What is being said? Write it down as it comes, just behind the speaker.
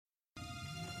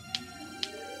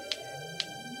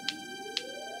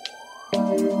So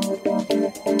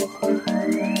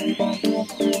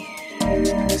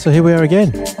here we are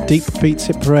again, Deep Beats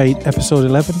Hit Parade, episode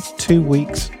 11, 2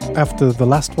 weeks after the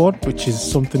last one, which is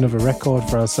something of a record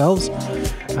for ourselves.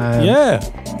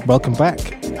 Welcome back.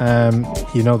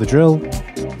 You know the drill.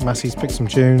 Massey's picked some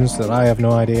tunes that I have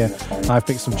no idea. I've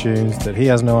picked some tunes that he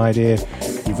has no idea.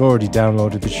 You've already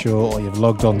downloaded the show or you've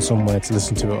logged on somewhere to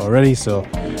listen to it already, so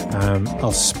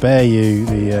I'll spare you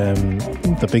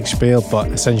the big spiel,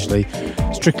 but essentially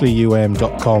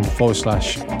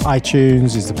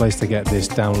strictlyum.com/iTunes is the place to get this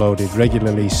downloaded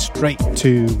regularly straight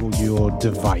to your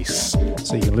device,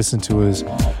 so you can listen to us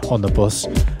on the bus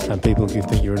and people can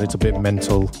think you're a little bit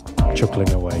mental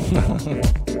chuckling away.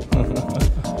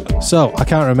 So I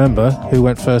can't remember who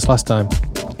went first last time.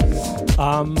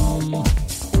 I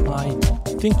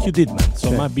think you did, man, so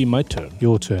it might be my turn.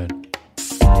 Your turn.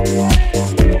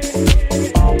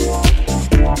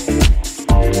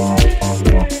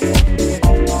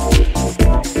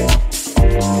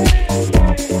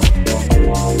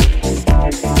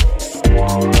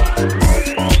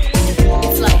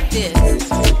 It's like this.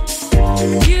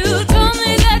 You told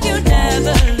me that you'd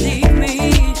never leave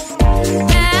me,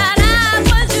 that I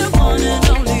was your one and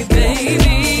only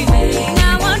baby.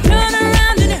 Now I'm turning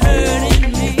around and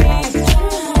hurting me.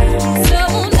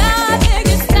 So now I think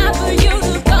it's time for you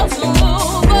to go, so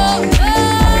move on.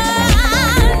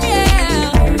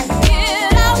 Yeah,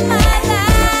 get out my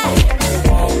life.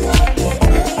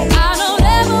 I don't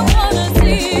ever wanna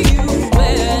see you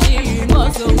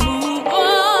anymore, so move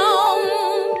on.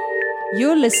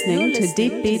 You're listening to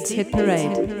Deep Beats Hit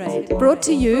Parade, brought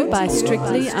to you by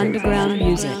Strictly Underground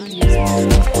Music.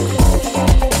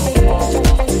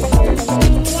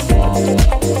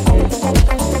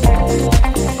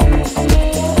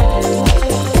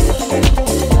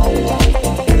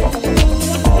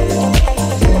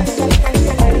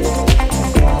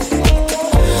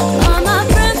 All my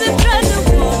friends have tried to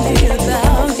warn me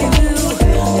about you,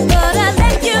 but I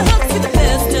let you hook to the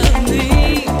best of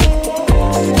me.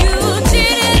 You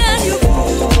cheated and you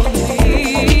fooled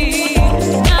me.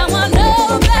 Now I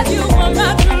know that you want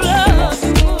my true love to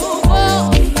move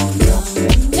on.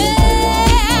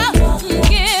 Yeah,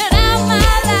 get out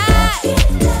my life.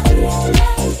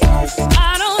 I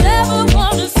don't ever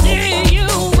wanna see you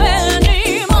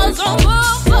anymore, so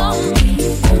move on.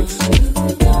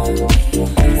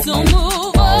 So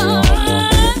move on.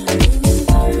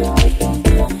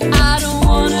 I don't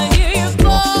wanna hear your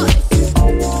voice,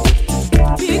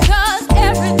 because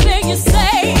everything you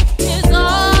say is all I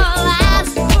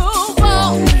ask. Move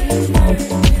on.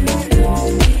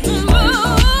 Move on.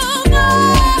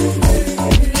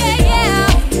 Yeah, yeah.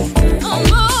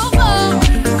 Move on.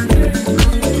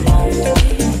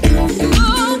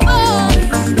 Move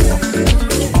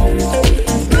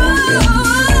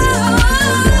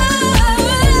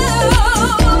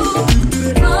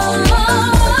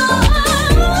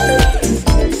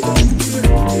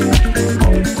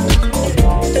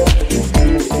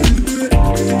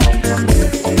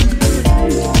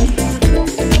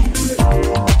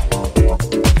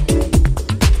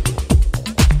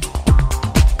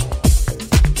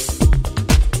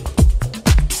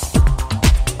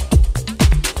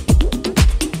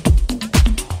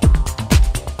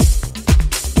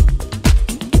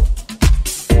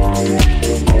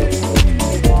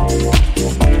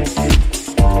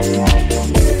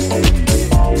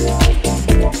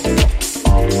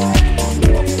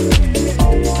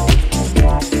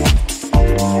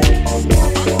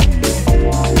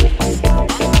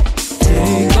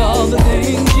Take all the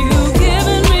things you've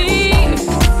given me,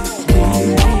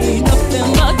 leave me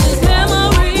nothing but this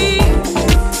memory.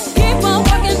 Keep on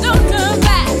walking, don't turn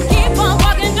back. Keep on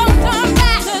walking, don't turn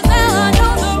back. 'Cause now I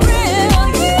know the real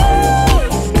you.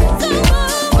 So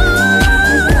move on.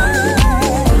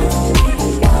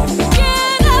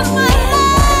 Get out my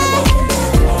life.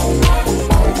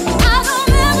 I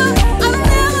never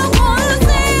wanna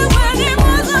see you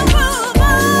anymore, so move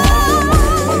on.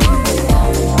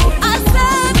 I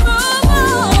said move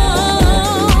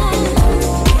on.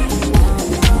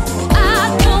 I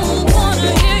don't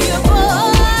wanna hear your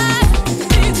voice,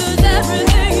 because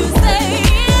everything you say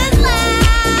is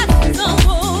lies. So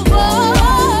move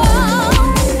on.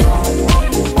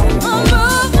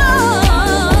 Move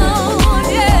on,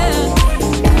 yeah.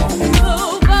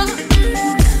 Move on.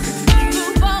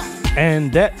 Move on.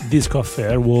 And that disco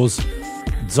affair was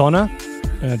Zona.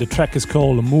 The track is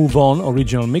called Move On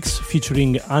Original Mix,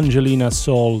 featuring Angelina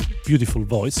Soul's beautiful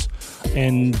voice.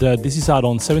 And this is out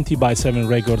on 70x7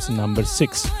 Records number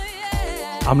 6.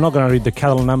 I'm not going to read the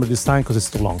catalog number this time because it's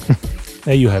too long.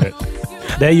 There you have it.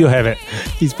 There you have it.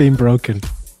 He's been broken.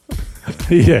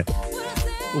 Yeah.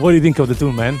 What do you think of the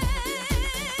tune, man?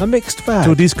 A mixed bag.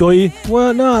 Too disco-y?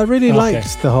 Well, no, I really Okay.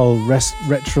 liked the whole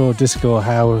retro disco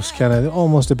house, kind of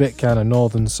almost a bit kind of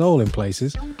northern soul in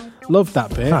places. Loved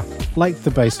that bit. Huh. Liked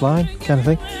the bass line kind of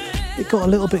thing. It got a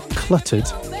little bit cluttered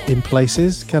in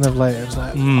places, kind of like, it was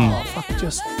like, oh, fuck,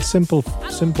 just simple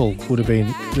would have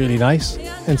been really nice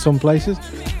in some places.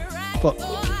 But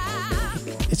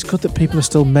it's good that people are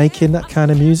still making that kind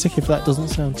of music, if that doesn't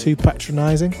sound too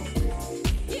patronising.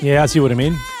 Yeah, I see what I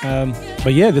mean.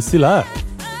 But yeah, they still are.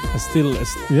 It's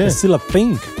still a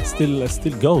thing. It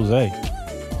still goes, eh?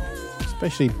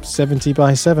 Especially 70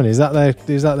 by 7. Is that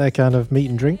their kind of meat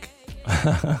and drink?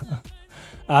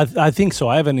 I think so.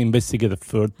 I haven't investigated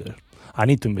further. I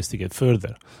need to investigate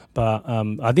further. But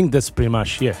I think that's pretty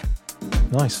much, yeah.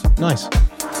 Nice.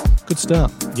 Good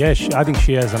start. Yeah, I think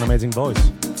she has an amazing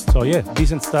voice. So yeah,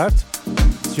 decent start.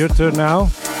 It's your turn now.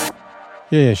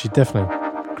 Yeah, she definitely.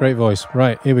 Great voice.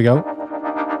 Right, here we go.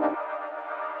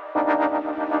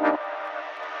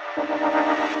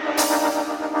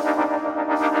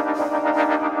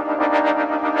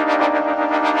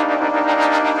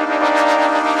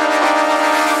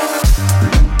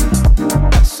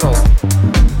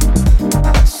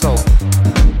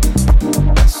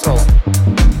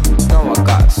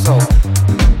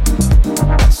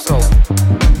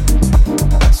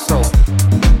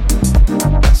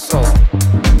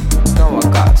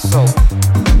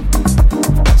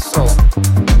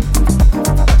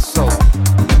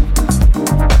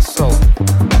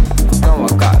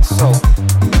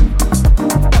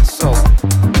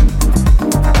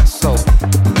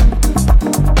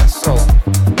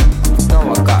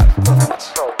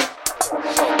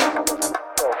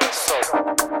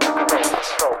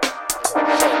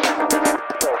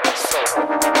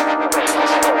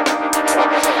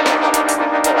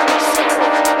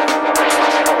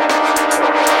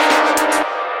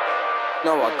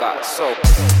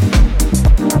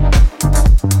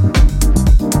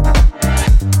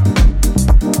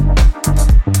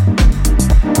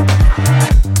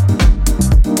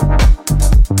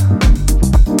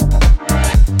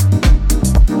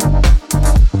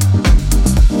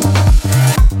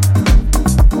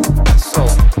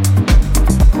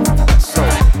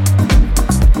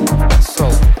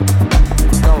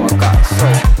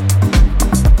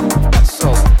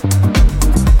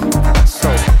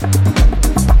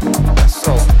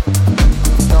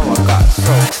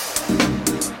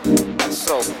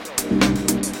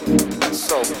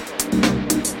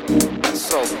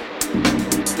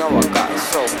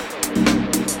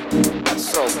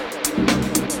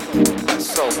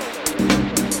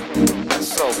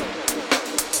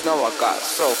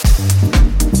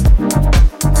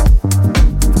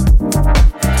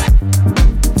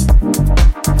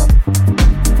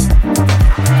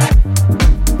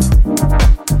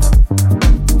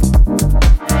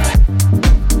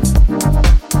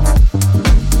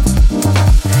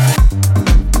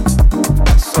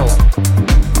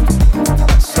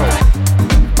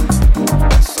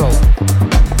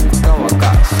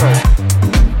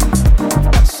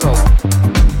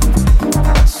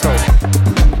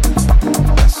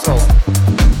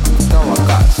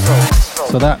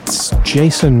 So that's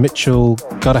Jason Mitchell,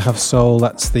 Gotta Have Soul.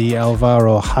 That's the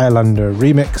Alvaro Highlander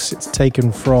remix. It's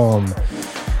taken from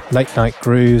Late Night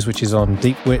Grooves, which is on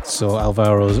Deep Wits, or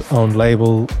Alvaro's own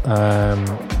label.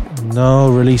 No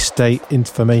release date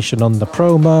information on the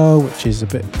promo, which is a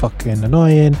bit fucking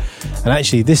annoying. And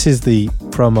actually, this is the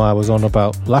promo I was on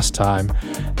about last time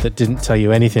that didn't tell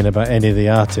you anything about any of the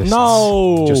artists.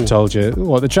 No! Just told you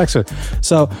what the tracks were.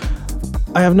 So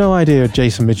I have no idea what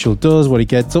Jason Mitchell does, what he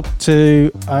gets up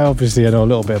to. I know a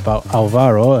little bit about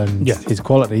Alvaro and his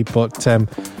quality, but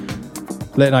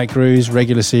Late Night Grooves,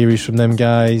 regular series from them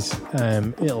guys.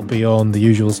 It'll be on the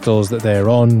usual stores that they're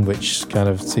on, which kind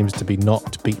of seems to be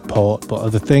not Beatport, but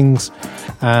other things.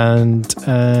 And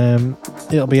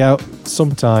it'll be out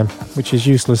sometime, which is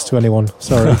useless to anyone.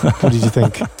 Sorry. What did you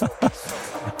think?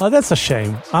 Oh, that's a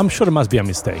shame. I'm sure it must be a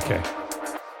mistake, eh?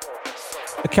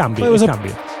 It can be. Well, it can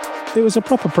be. It was a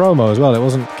proper promo as well. It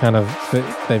wasn't kind of...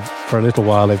 They've for a little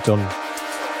while, they've done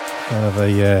kind of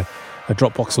a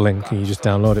Dropbox link and you just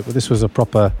download it. But this was a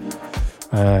proper...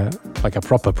 like a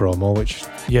proper promo, which...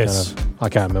 Yes. Kind of, I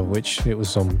can't remember which. It was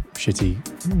some shitty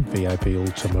VIP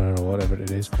Ultima or whatever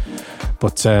it is.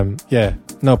 But, yeah,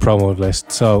 no promo list.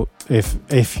 So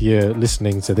if you're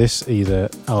listening to this, either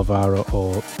Alvaro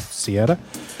or Sierra,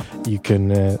 you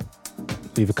can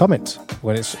leave a comment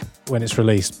when it's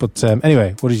released. But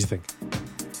anyway, what did you think?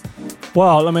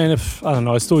 Well, I mean, I don't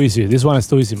know, it's too easy. This one is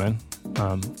too easy, man.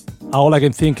 All I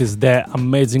can think is that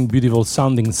amazing, beautiful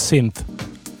sounding synth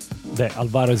that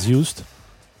Alvaro's used.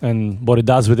 and what it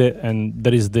does with it. And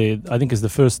there is I think it's the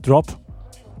first drop.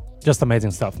 Just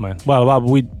amazing stuff, man. Well,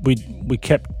 we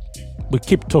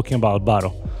keep talking about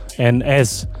Baro, and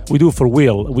as we do for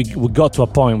Will, we got to a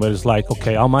point where it's like,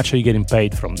 okay, how much are you getting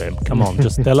paid from them? Come on,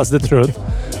 just tell us the truth.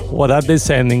 What are they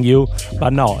sending you?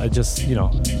 But no, it just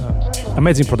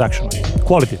amazing production,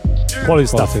 quality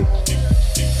stuff. Quality.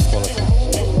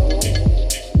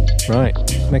 Right,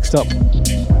 next up.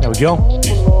 There we go.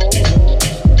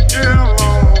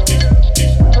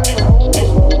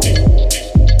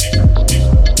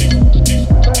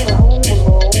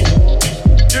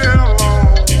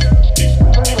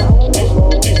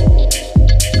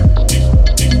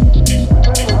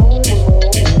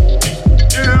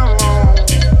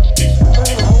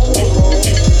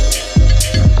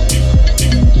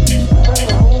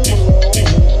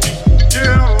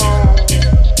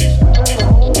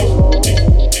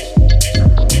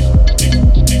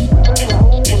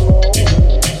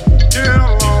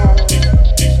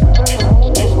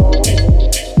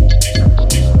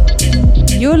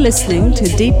 You're listening to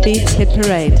Deep Beats Hit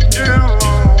Parade.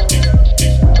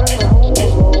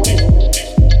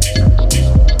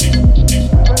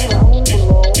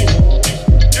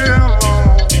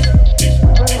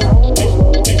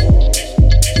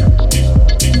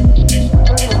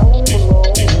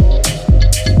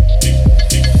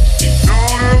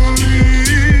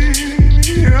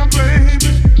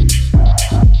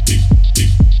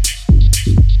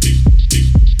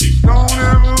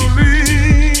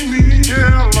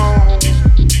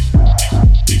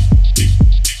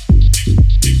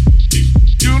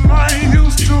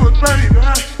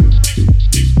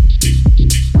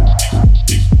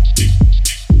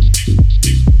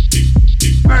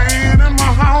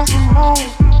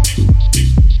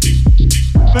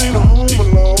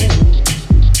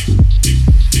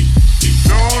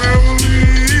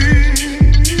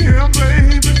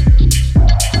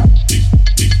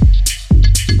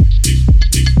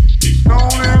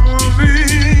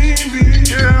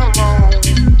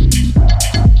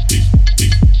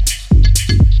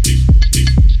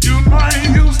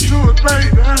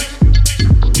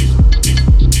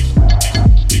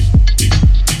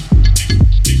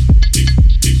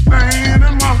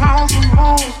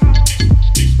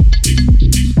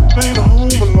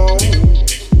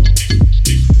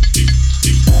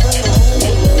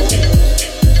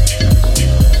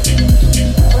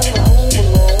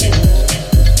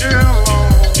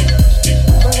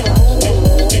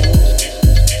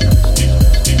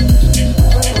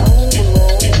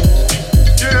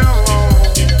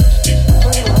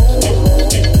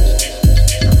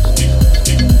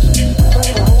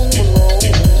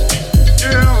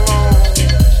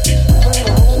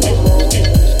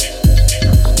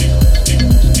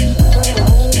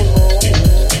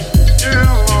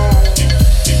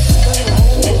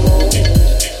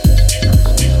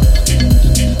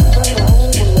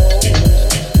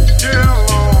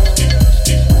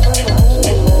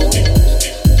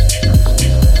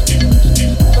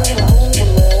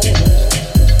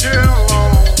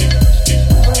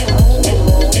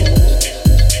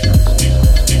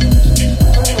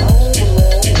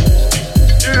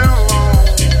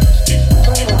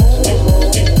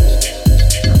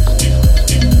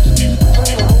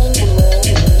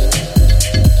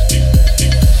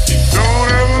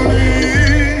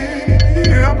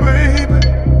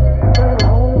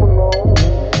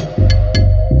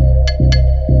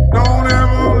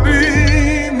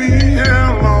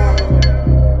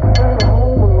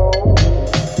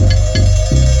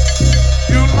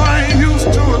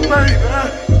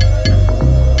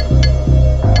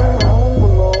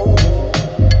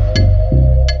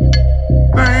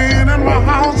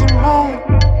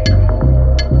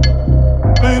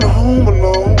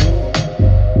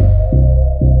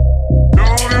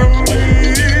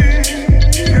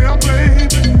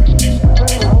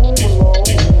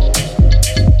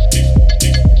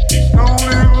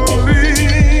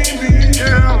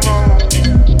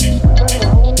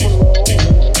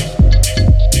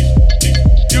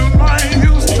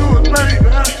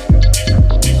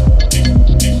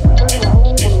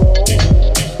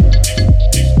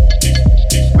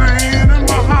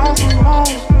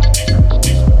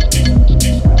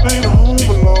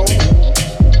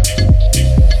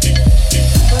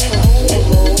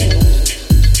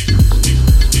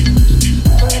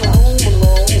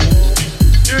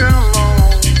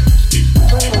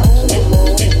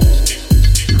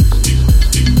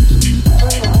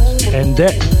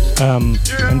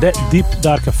 And that deep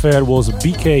dark affair was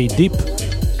BK Deep.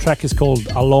 Track is called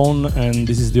Alone, and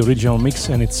this is the original mix,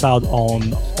 and it's out on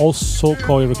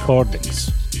Osokoi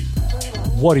Recordings.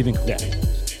 What do you think of that?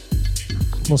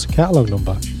 What's the catalogue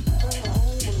number?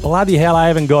 Bloody hell, I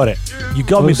haven't got it. You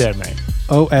got me there, man.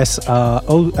 OSCR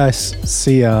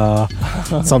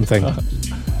something.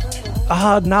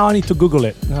 Now I need to Google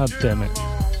it. Oh, damn it.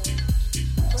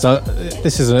 So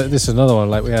this is another one.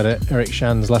 Like we had Eric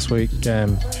Shands last week.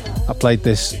 I played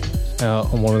this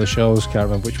on one of the shows. Can't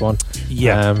remember which one.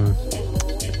 Yeah.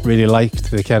 Really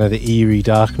liked the kind of the eerie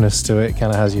darkness to it.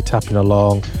 Kind of has you tapping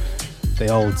along. The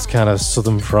old kind of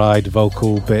Southern Fried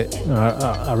vocal bit.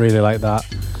 I really like that.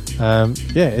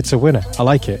 Yeah, it's a winner. I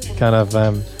like it. Kind of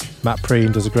Matt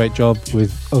Preen does a great job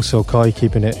with Oso Koi,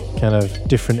 keeping it kind of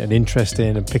different and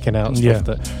interesting and picking out stuff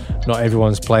that not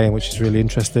everyone's playing, which is really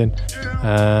interesting.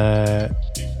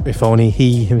 If only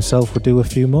he himself would do a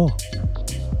few more.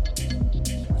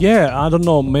 Yeah, I don't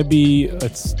know. Maybe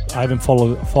I haven't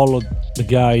followed the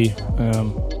guy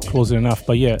closely enough,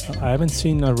 but yeah, I haven't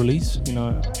seen a release in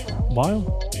a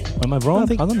while. Am I wrong?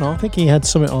 I don't know. I think he had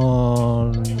something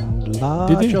on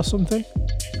Large or something.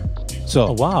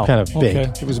 So kind of big.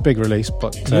 Okay. It was a big release,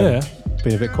 but been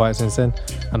a bit quiet since then.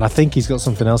 And I think he's got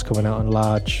something else coming out on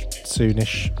Large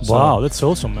soonish. So wow, that's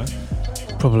awesome, man.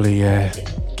 Probably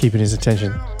keeping his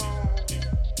attention.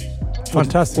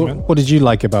 Fantastic, man. What did you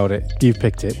like about it? You've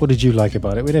picked it. What did you like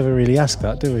about it? We never really asked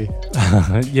that, do we?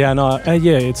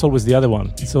 It's always the other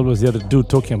one. It's always the other dude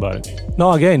talking about it.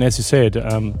 No, again, as you said,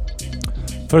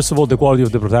 first of all, the quality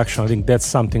of the production. I think that's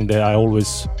something that I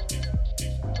always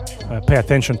pay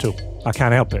attention to. I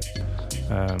can't help it.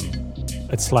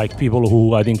 It's like people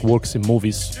who I think works in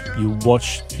movies. You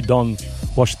don't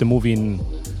watch the movie in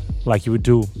like you would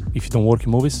do if you don't work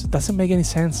in movies. Doesn't make any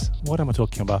sense. What am I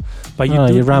talking about? But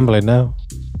you're rambling now.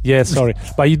 Yeah, sorry.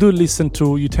 But you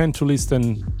tend to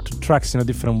listen to tracks in a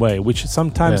different way, which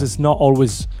sometimes is not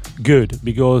always good,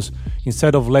 because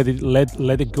instead of let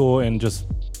it go and just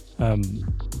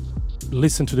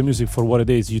listen to the music for what it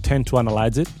is, you tend to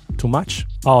analyze it too much.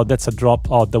 Oh, that's a drop.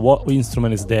 Oh, what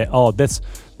instrument is there? Oh, that's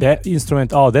that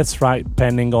instrument. Oh, that's right.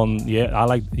 Depending on, I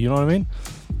like, you know what I mean?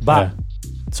 But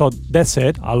so that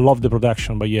said, I love the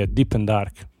production, but deep and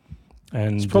dark.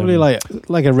 And it's probably like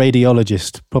a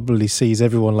radiologist probably sees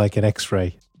everyone like an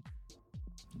X-ray.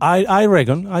 I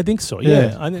reckon. I think so.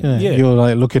 Yeah. You're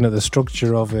like looking at the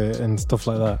structure of it and stuff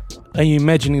like that, and you're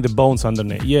imagining the bones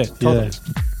underneath. Yeah, totally.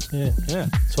 Yeah.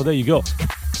 So there you go.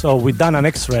 So we've done an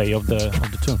X-ray of the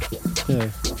tune.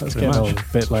 Yeah, that's getting a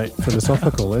bit like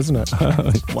philosophical, isn't it?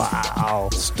 Wow!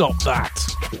 Stop that!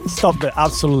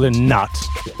 Absolutely not.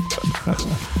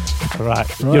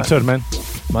 Right, your turn, man.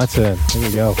 My turn. Here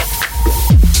we go.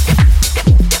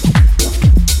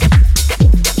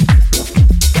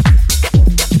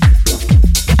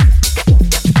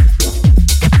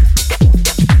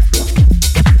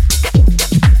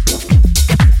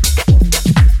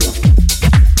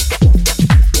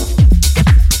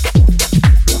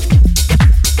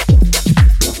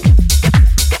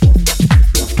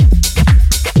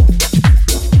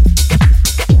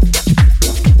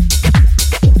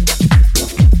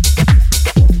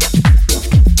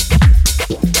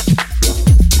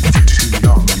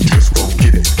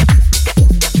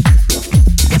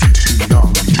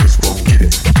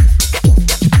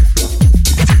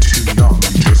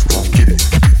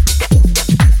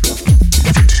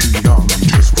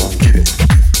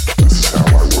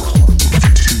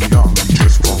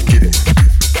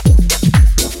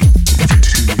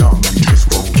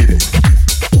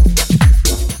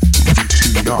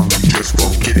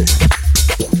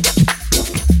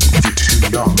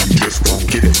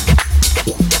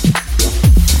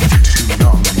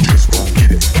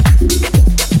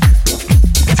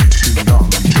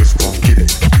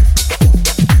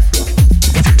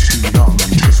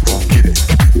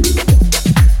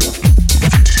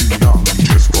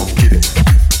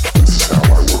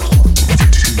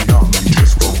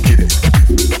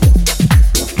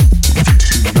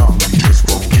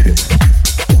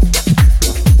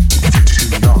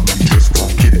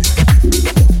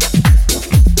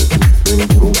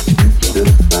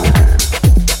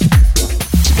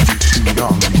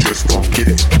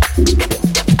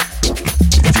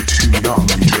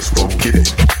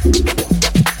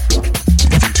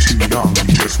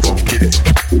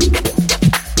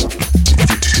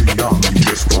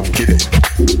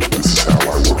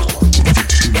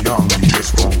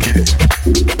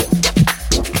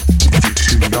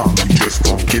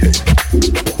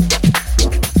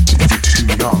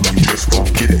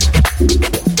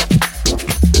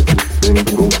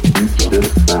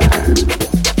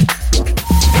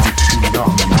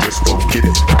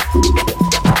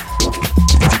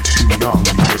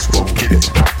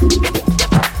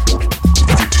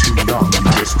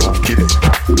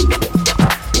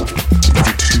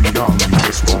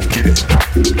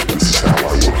 This is how I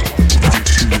work.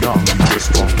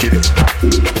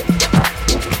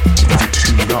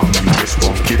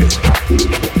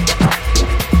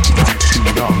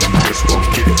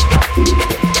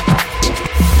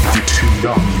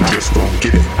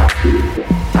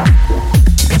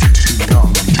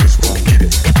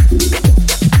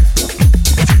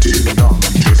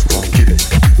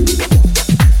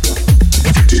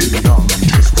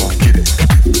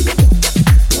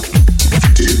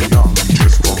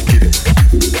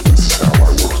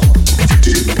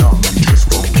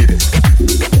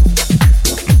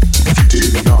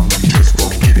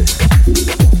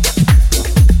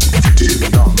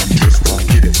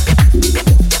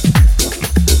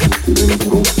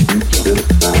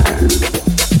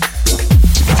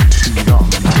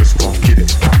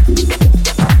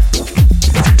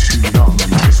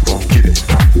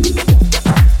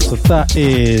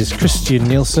 is Christian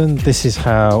Nielsen. This is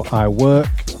How I Work,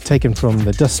 taken from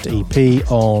the Dust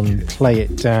EP on Play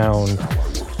It Down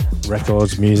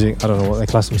Records, Music, I don't know what they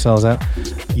class themselves at.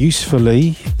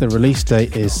 Usefully, the release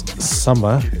date is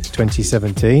summer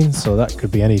 2017, so that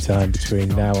could be any time between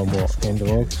now and end of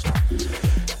August.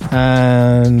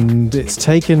 And it's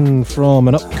taken from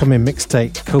an upcoming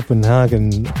mixtape,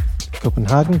 Copenhagen,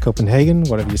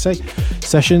 whatever you say,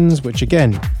 sessions, which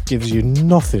again gives you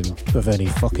nothing of any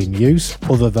fucking use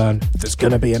other than there's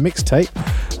going to be a mixtape.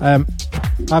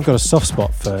 I've got a soft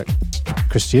spot for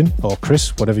Christian, or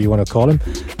Chris, whatever you want to call him,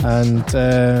 and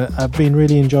I've been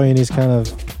really enjoying his kind of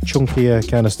chunkier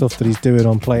kind of stuff that he's doing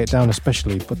on Play It Down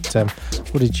especially. But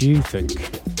what did you think?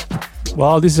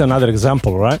 Well, this is another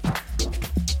example, right?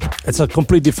 It's a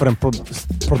completely different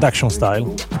production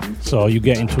style. So you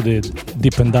get into the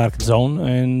deep and dark zone,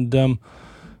 and I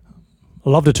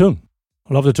love the tune.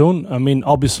 I mean,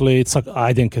 obviously,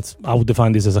 I would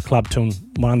define this as a club tune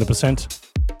 100%.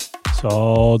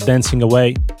 So dancing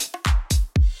away,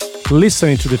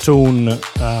 listening to the tune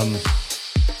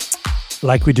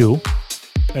like we do,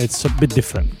 it's a bit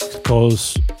different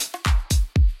because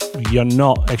you're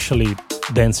not actually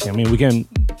dancing. I mean, we can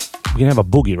have a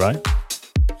boogie, right?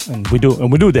 And we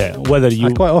do that. Whether you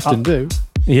I quite often do.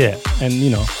 Yeah, and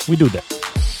we do that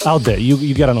out there.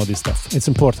 You gotta know this stuff. It's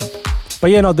important. But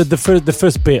the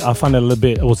first bit I found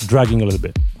it was dragging a little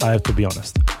bit. I have to be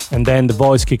honest. And then the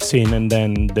voice kicks in, and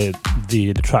then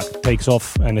the track takes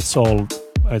off, and it's all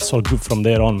good from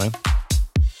there on, man.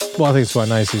 What I think is quite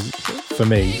nice is, for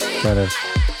me, kind of,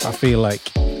 I feel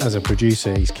like as a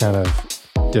producer, he's kind of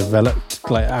developed,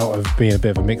 like out of being a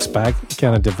bit of a mixed bag, he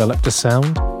kind of developed a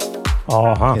sound.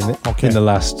 In the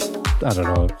last, I don't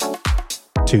know,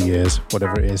 2 years,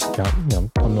 whatever it is.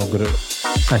 I'm not good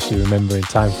at actually remembering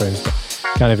time frames, but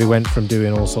kind of he went from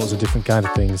doing all sorts of different kind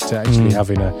of things to actually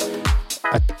having a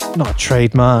not a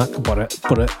trademark,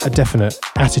 but a definite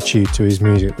attitude to his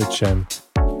music, which and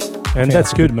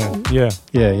that's good, man. Yeah,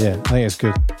 I think it's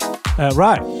good.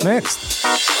 Right, next.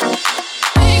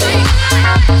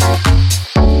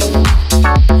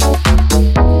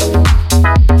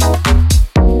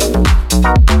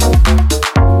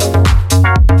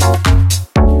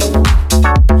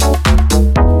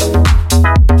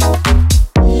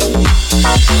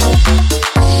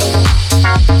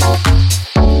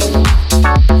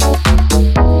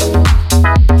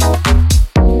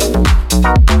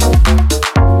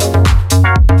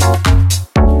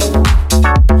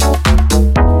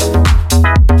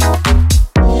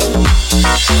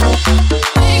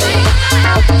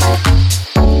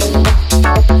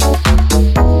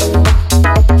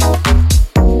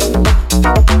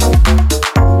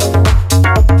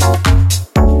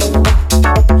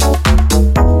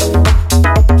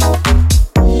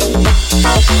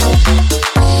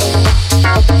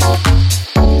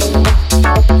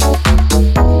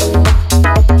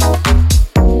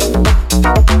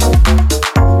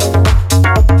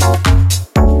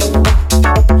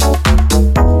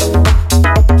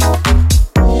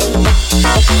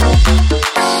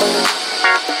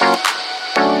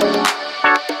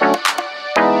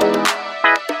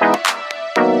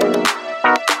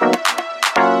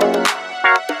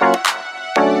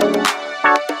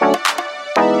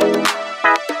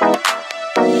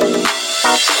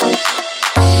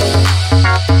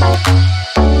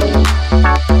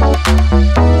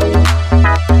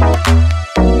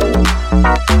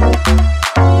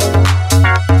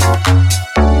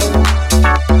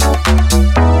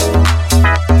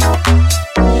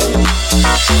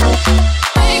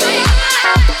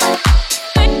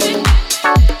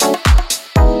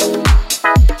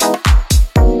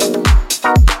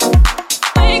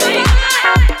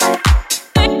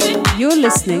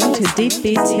 listening to Deep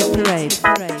Beats Hit Parade.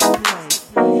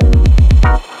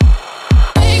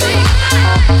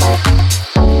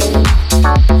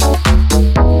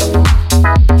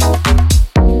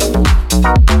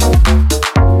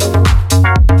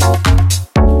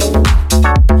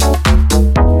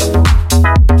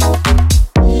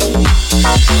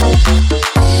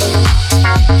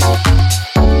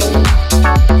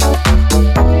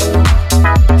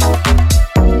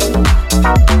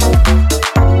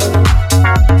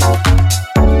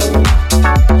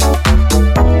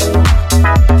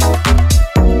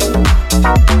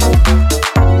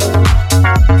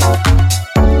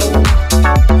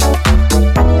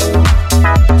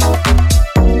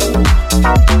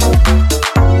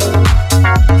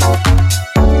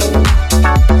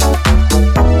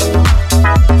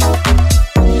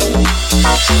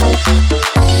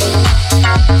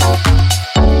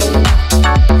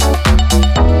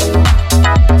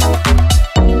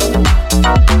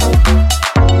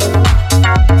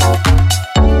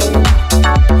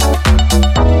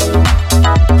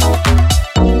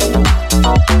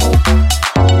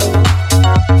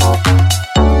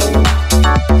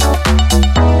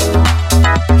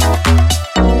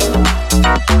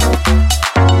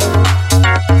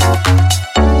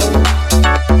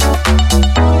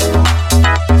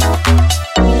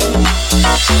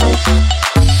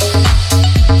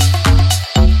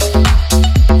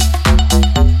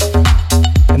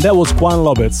 was Juan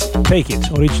Lopez, Take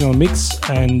It, original mix,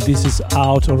 and this is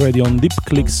out already on Deep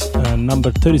Clicks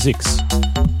number 36.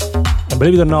 And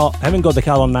believe it or not, I haven't got the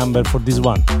catalog number for this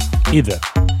one either.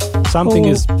 Something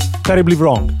is terribly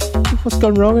wrong. What's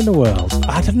gone wrong in the world?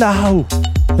 I don't know.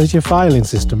 Is your filing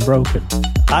system broken?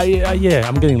 Yeah,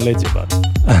 I'm getting lazy about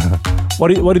it. What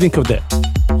do you think of that?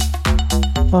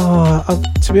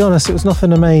 To be honest, it was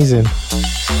nothing amazing.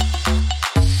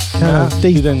 Kind of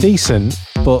decent,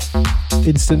 but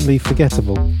instantly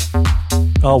forgettable.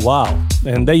 Oh, wow.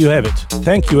 And there you have it.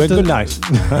 Thank you and good night.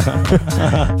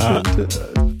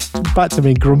 Back to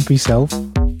me grumpy self.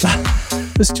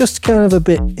 It's just kind of a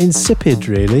bit insipid,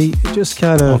 really. It just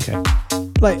kind of... Okay.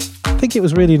 Like, I think it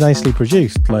was really nicely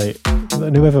produced. Like,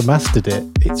 and whoever mastered it,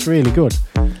 it's really good.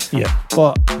 Yeah.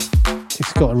 But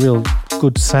it's got a real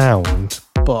good sound,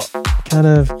 but kind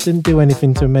of didn't do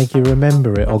anything to make you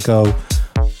remember it or go,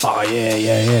 oh yeah.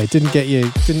 It didn't get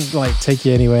you, didn't like take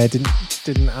you anywhere, didn't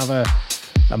have a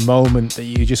moment that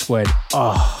you just went,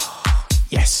 oh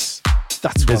yes,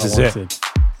 that's what This I is wanted.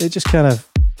 It just kind of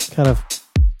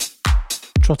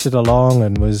trotted along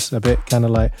and was a bit kind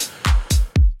of like,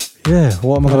 yeah,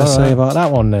 what am I going to say about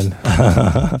that one then?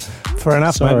 Fair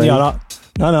enough, man. Sorry. Yeah,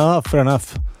 no, fair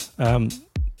enough. I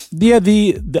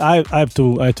have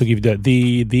to give that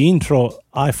the intro.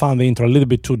 I found the intro a little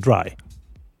bit too dry.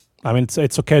 I mean,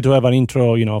 it's okay to have an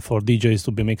intro, for DJs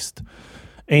to be mixed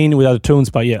in with other tunes,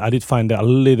 but yeah, I did find that a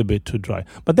little bit too dry.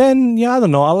 But then, yeah, I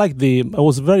don't know. I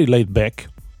was very laid back.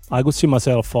 I could see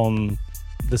myself on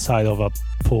the side of a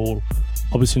pool,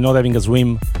 obviously not having a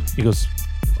swim because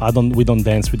we don't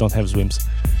dance, we don't have swims.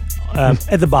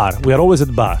 At the bar, we are always at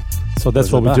the bar, so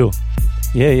that's what we do.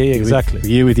 Yeah, exactly.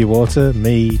 You with your water,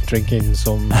 me drinking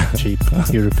some cheap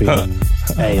European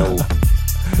ale.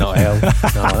 Not ale.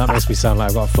 No, that makes me sound like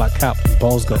I've got a flat cap.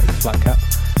 Paul's got a flat cap.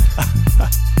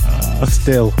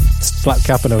 Still, flat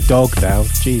cap and a dog now.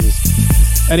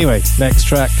 Jesus. Anyway, next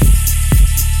track.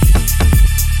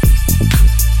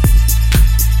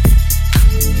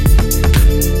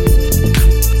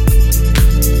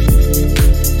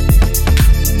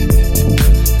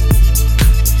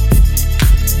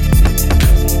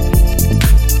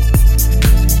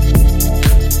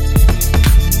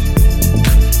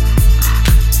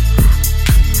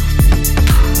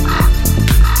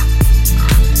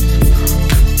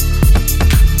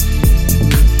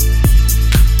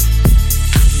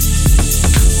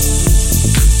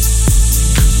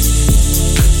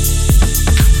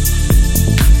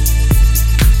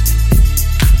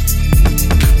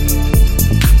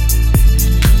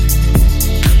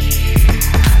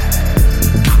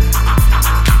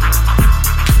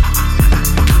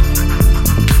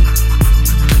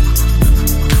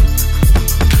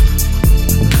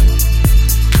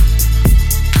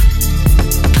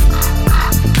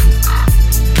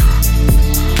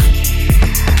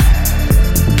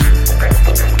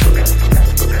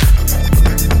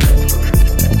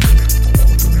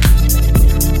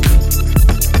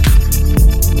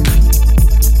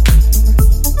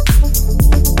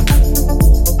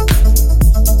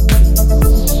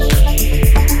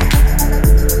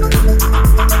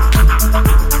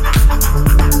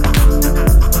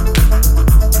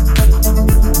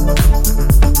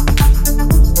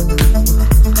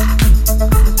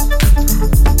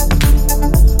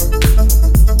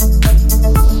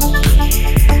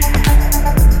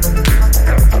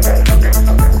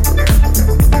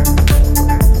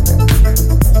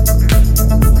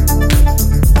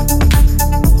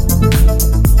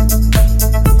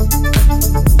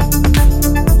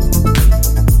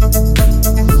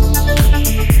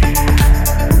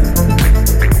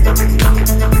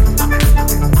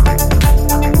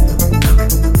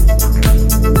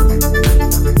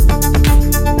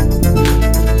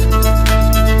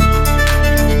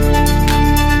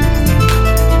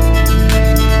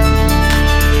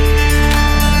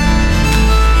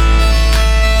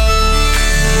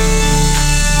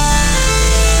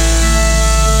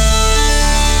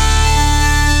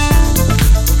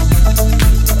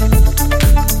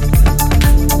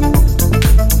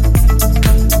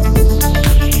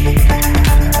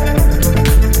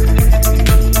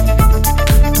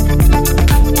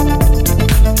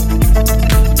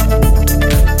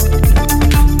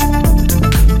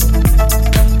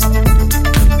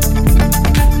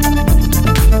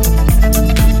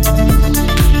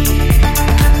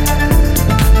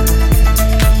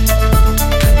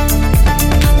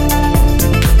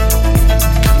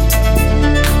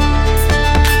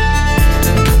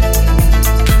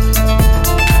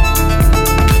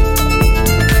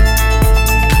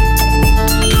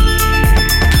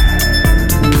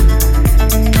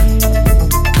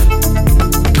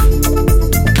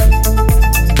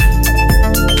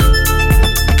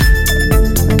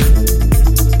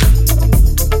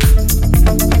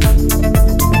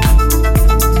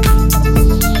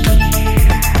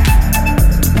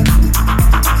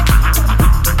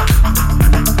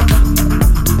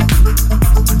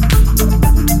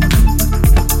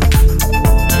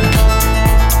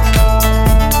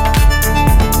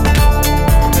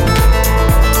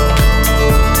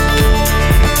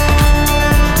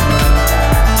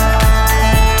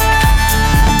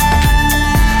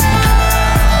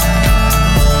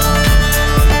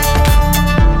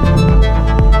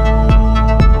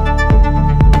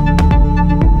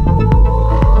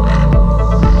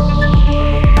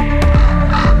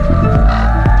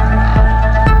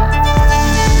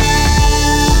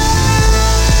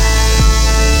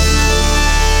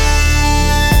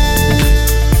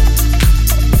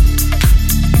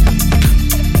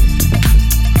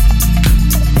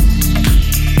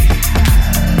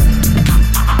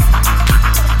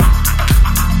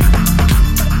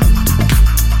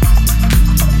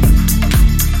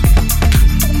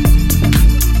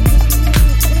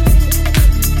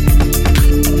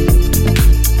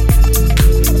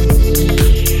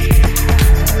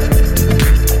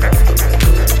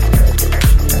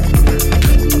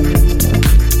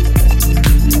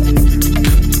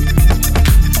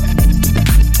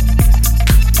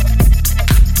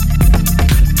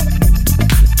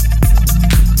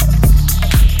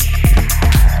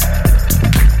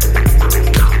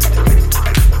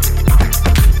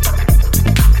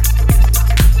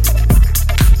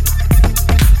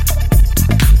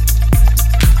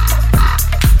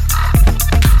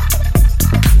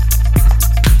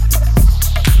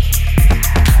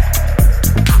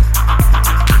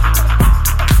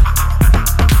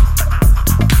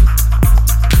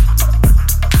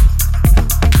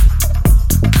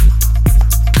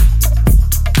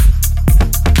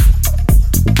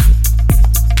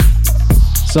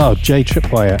 So, J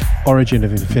Tripwire, Origin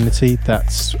of Infinity,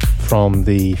 that's from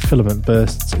the Filament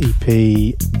Bursts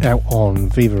EP out on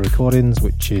Viva Recordings,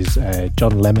 which is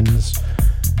John Lemon's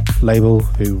label,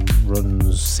 who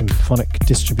runs Symphonic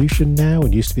Distribution now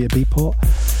and used to be at Beatport.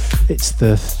 It's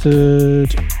the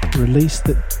third release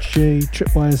that J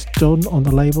Tripwire's done on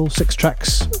the label, 6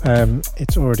 tracks.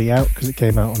 It's already out because it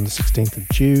came out on the 16th of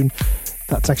June.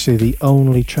 That's actually the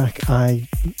only track I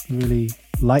really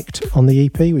liked on the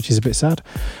EP, which is a bit sad,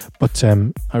 but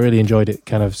I really enjoyed it,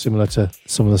 kind of similar to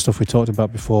some of the stuff we talked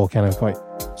about before, kind of quite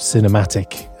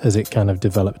cinematic as it kind of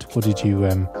developed. What did you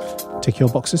tick your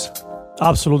boxes?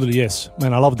 Absolutely, yes.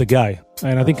 Man, I love the guy,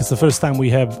 and I think it's the first time we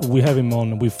have him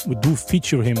on. We do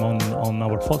feature him on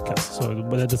our podcast, so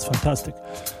that's fantastic.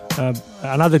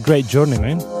 Another great journey,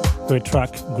 man. Great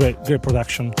track, great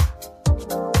production.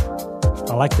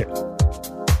 I liked it.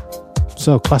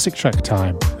 So, classic track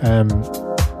time.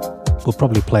 We'll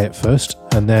probably play it first,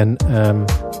 and then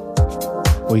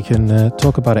we can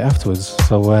talk about it afterwards.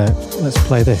 So let's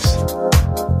play this.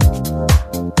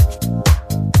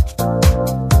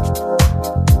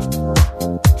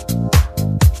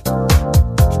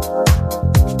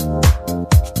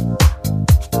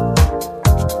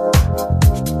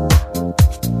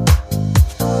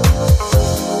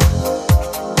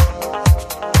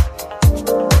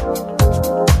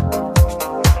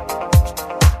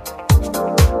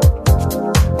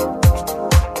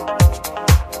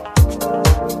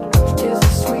 Is the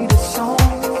sweetest song.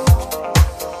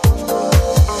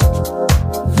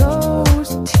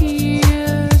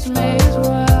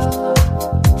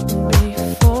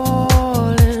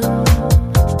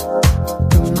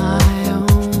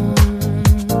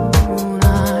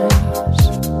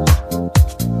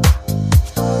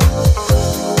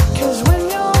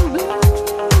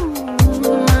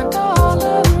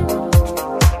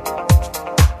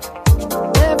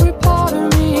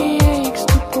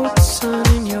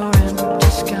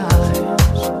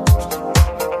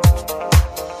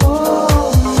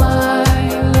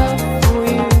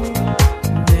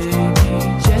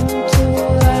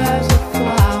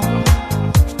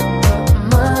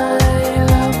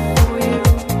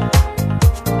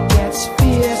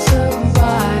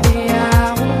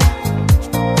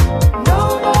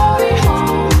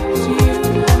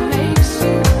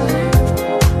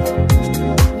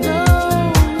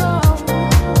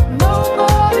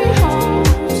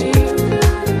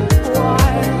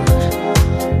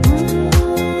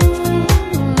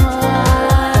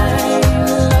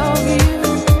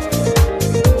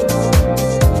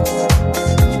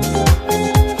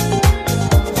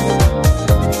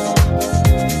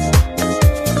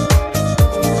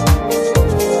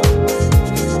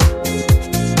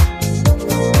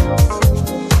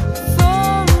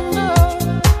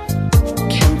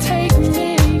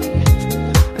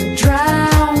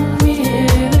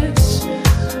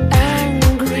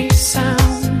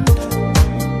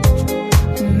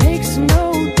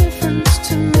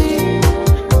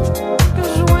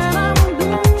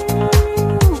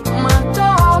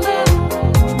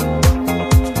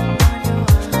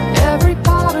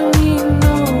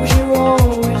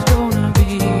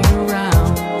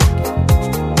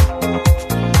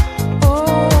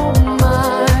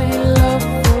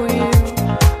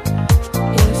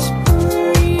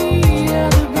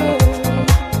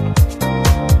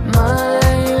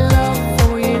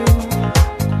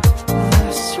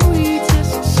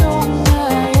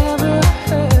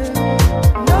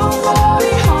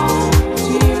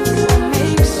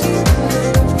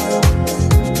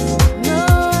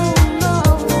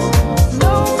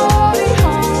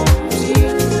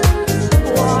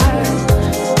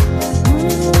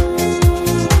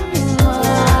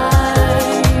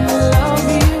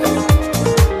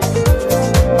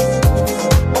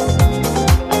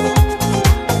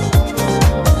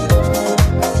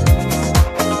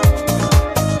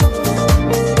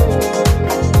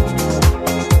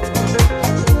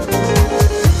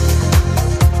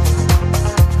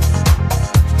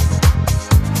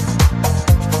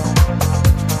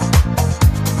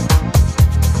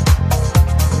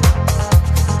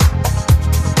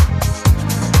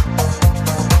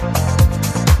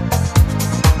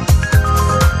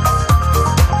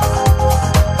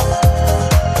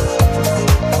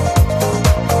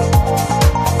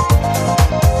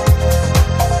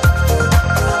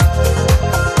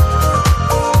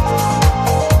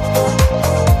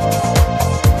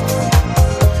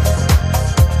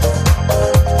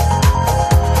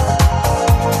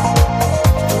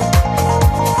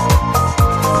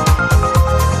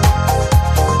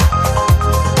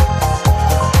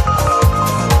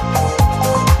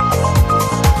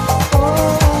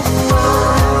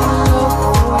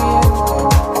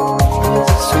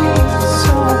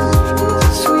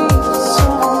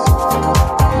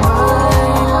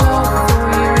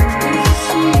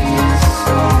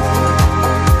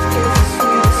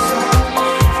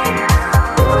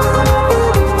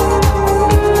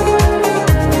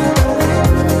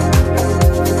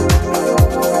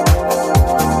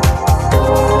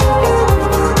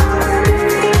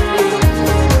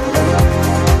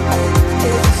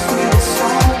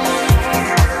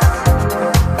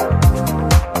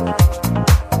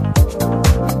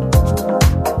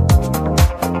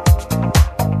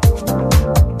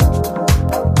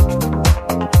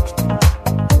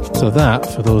 So that,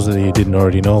 for those of you who didn't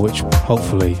already know, which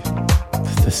hopefully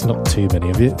there's not too many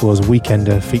of you, was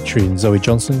Weekender featuring Zoe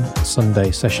Johnson,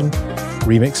 Sunday Session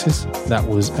remixes. That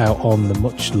was out on the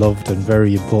much loved and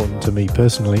very important to me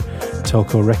personally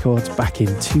Toco Records back in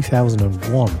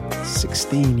 2001,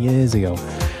 16 years ago.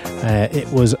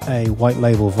 It was a white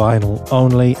label vinyl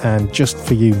only, and just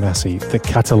for you, Massey, the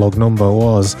catalogue number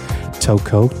was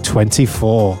Toco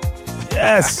 24.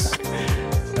 Yes!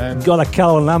 Got a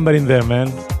catalog number in there,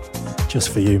 man. Just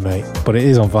for you, mate. But it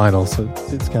is on vinyl, so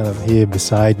it's kind of here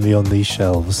beside me on these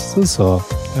shelves. So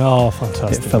Oh,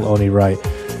 fantastic. it felt only right.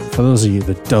 For those of you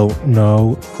that don't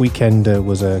know, Weekender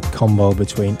was a combo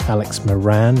between Alex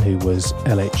Moran, who was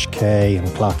LHK and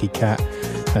Clarky Cat,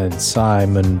 and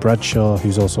Simon Bradshaw,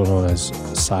 who's also known as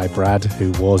Cy Brad,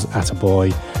 who was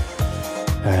Attaboy,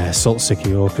 Salt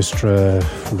City Orchestra,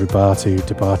 Rubatu,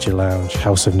 Departure Lounge,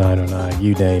 House of 909,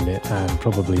 you name it, and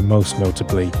probably most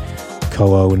notably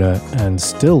co-owner and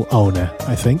still owner,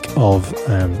 I think, of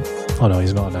oh no,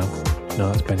 he's not now.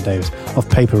 No, that's Ben Davis, of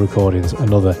Paper Recordings,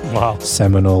 another Wow.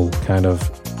 seminal kind of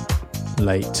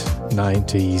late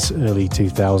 90s, early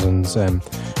 2000s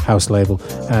house label.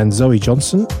 And Zoe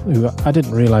Johnson, who I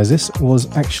didn't realise this, was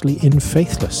actually in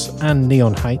Faithless and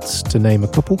Neon Heights, to name a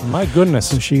couple. My goodness.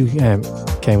 So she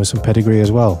came with some pedigree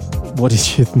as well. What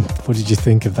did you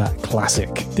think of that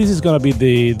classic? This is going to be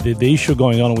the issue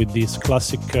going on with these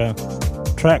classic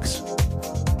tracks.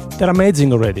 They're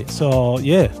amazing already. So,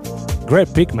 yeah,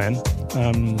 great pick, man.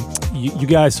 You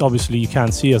guys, obviously, you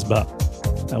can't see us, but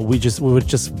we were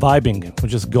just vibing. We're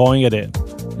just going at it.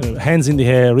 Hands in the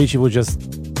air. Richie was just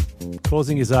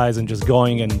closing his eyes and just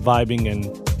going and vibing.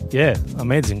 And, yeah,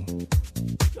 amazing.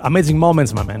 Amazing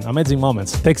moments, my man. Amazing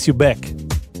moments. Takes you back.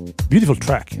 Beautiful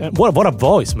track. What a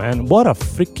voice, man. What a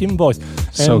freaking voice.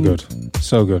 So good.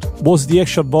 So good. Was the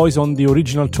actual voice on the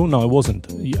original tune? No, it wasn't.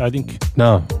 I think...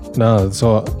 No.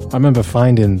 So I remember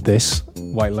finding this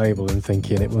white label and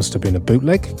thinking it must have been a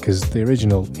bootleg, because the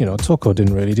original, Toco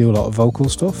didn't really do a lot of vocal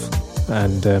stuff.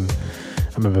 And I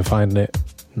remember finding it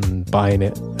and buying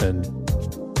it and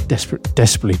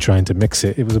desperately trying to mix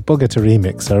it. It was a bugger to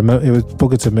remix. I remember it was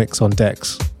bugger to mix on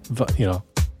decks, but,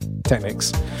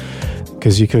 Technics.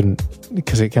 Because you couldn't,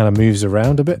 because it kind of moves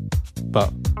around a bit,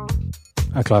 but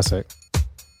a classic.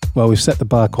 Well, we've set the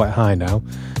bar quite high now,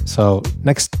 so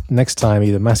next time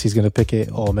either Massey's going to pick it,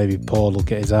 or maybe Paul will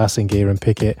get his arse in gear and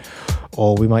pick it,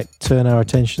 or we might turn our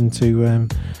attention to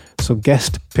some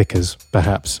guest pickers,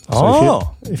 perhaps.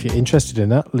 So if you're interested in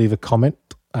that, leave a comment,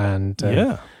 and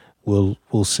we'll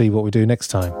see what we do next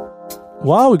time.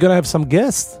 Wow, we're going to have some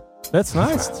guests. That's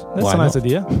nice. That's Why a nice not?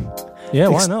 idea. Yeah,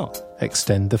 why not?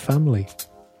 Extend the family.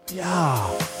 Yeah.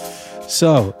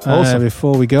 So, Awesome.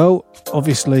 before we go,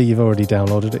 obviously you've already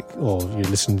downloaded it or you're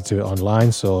listening to it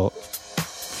online, so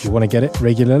if you want to get it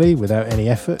regularly without any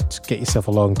effort, get yourself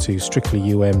along to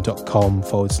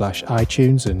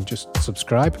strictlyum.com/iTunes and just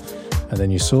subscribe, and then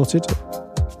you're sorted.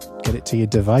 Get it to your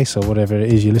device or whatever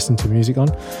it is you listen to music on.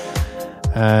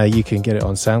 You can get it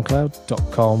on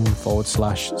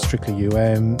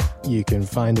soundcloud.com/strictlyum. You can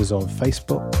find us on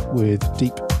Facebook with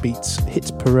Deep Beats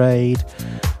Hits Parade.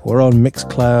 We're on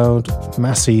Mixcloud.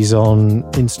 Massey's on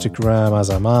Instagram, as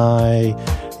am I.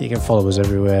 You can follow us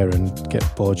everywhere and get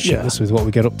bored shitless with what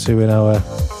we get up to in our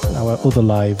other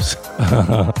lives.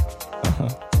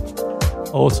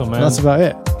 Awesome, man. That's about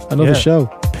it. Another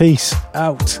show. Peace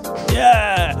out.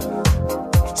 Yeah.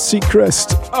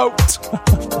 Seacrest out.